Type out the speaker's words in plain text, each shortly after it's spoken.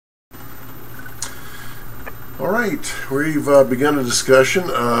Alright, we've begun a discussion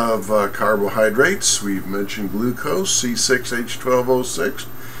of carbohydrates. We've mentioned glucose, C6H12O6.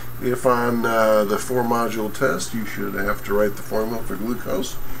 If on the 4-module test you should have to write the formula for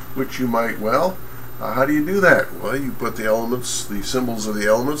glucose, which you might well. How do you do that? Well, you put the elements, the symbols of the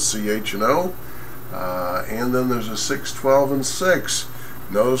elements, C, H, and O, and then there's a 6, 12, and 6.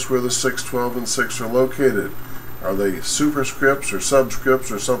 Notice where the 6, 12, and 6 are located. Are they superscripts or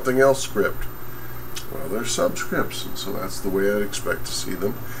subscripts or something else script? Well, they're subscripts, and so that's the way I'd expect to see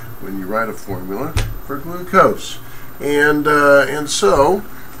them when you write a formula for glucose. And so,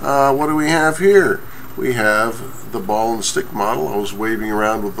 what do we have here? We have the ball and stick model I was waving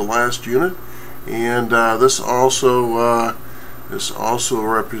around with the last unit, and this also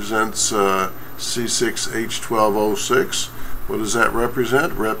represents C6H12O6. What does that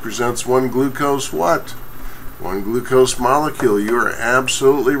represent? It represents one glucose what? One glucose molecule. You are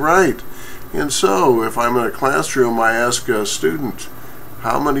absolutely right. And so, if I'm in a classroom, I ask a student,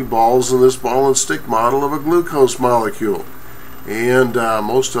 how many balls in this ball and stick model of a glucose molecule? And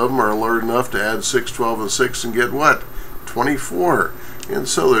most of them are alert enough to add 6, 12, and 6 and get what? 24. And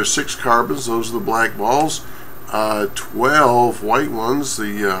so there's 6 carbons, those are the black balls, 12 white ones,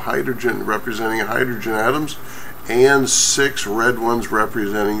 the hydrogen representing hydrogen atoms, and 6 red ones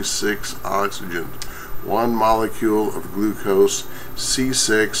representing 6 oxygens. One molecule of glucose,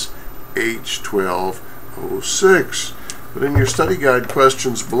 C6H12O6. But in your study guide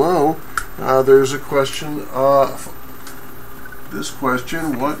questions below, there's a question, this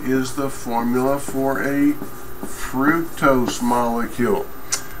question, what is the formula for a fructose molecule?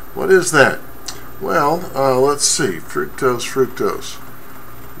 What is that? Well, let's see, fructose.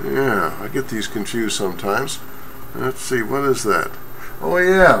 Yeah, I get these confused sometimes. Let's see, what is that? Oh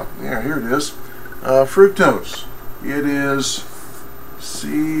yeah, here it is. Fructose. It is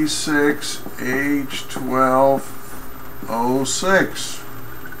C6H12O6.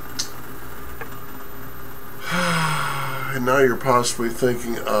 And now you're possibly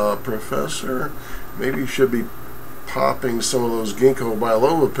thinking, Professor, maybe you should be popping some of those ginkgo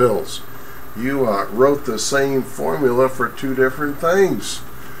biloba pills. You wrote the same formula for 2 different things.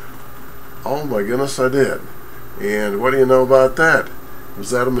 Oh my goodness, I did. And what do you know about that?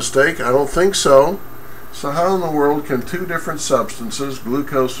 Was that a mistake? I don't think so. So how in the world can 2 different substances,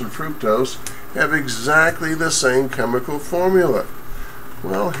 glucose and fructose, have exactly the same chemical formula?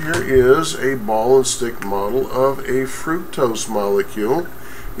 Well, here is a ball and stick model of a fructose molecule.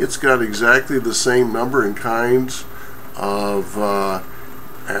 It's got exactly the same number and kinds of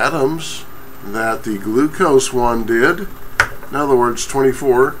atoms that the glucose one did. In other words,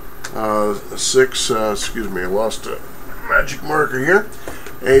 24, 6, excuse me, I lost a magic marker here.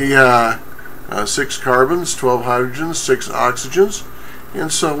 6 carbons, 12 hydrogens, 6 oxygens.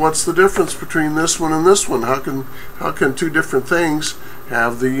 And so what's the difference between this one and this one? How can 2 different things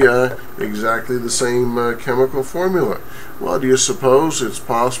have the exactly the same chemical formula? Well, do you suppose it's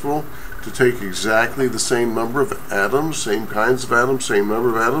possible to take exactly the same number of atoms, same kinds of atoms, same number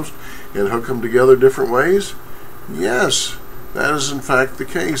of atoms, and hook them together different ways? Yes, that is in fact the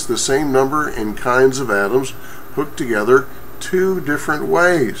case. The same number and kinds of atoms hooked together 2 different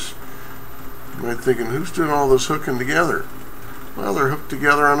ways. You might be thinking, who's doing all this hooking together? Well, they're hooked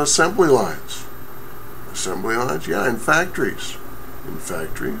together on assembly lines. Assembly lines? Yeah, in factories. In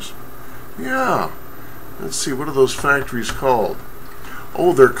factories? Yeah. Let's see, what are those factories called?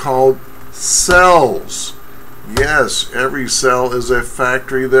 Oh, they're called cells. Yes, every cell is a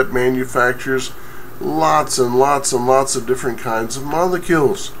factory that manufactures lots and lots and lots of different kinds of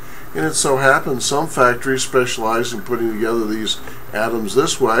molecules. And it so happens some factories specialize in putting together these atoms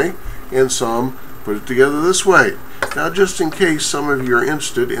this way, and some put it together this way. Now, just in case some of you are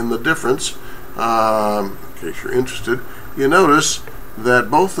interested in the difference, you notice that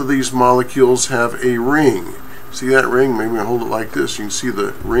both of these molecules have a ring. See that ring? Maybe I'll hold it like this. You can see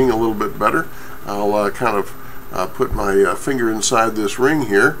the ring a little bit better. I'll kind of put my finger inside this ring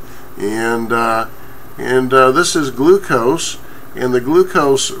here, and this is glucose, and the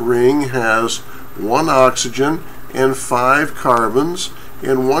glucose ring has 1 oxygen and 5 carbons,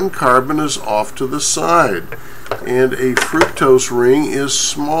 and 1 carbon is off to the side. And a fructose ring is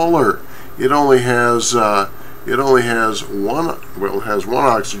smaller. It only has one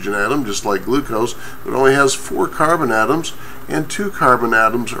oxygen atom, just like glucose, but only has 4 carbon atoms, and 2 carbon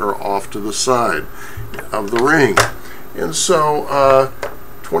atoms are off to the side of the ring. And so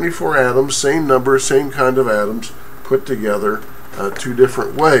 24 atoms, same number, same kind of atoms, put together 2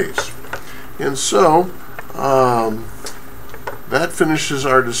 different ways. And so that finishes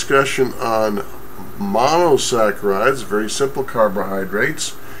our discussion on monosaccharides, very simple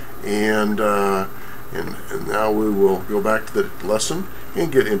carbohydrates, and And now we will go back to the lesson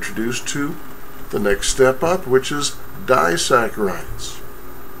and get introduced to the next step up, which is disaccharides.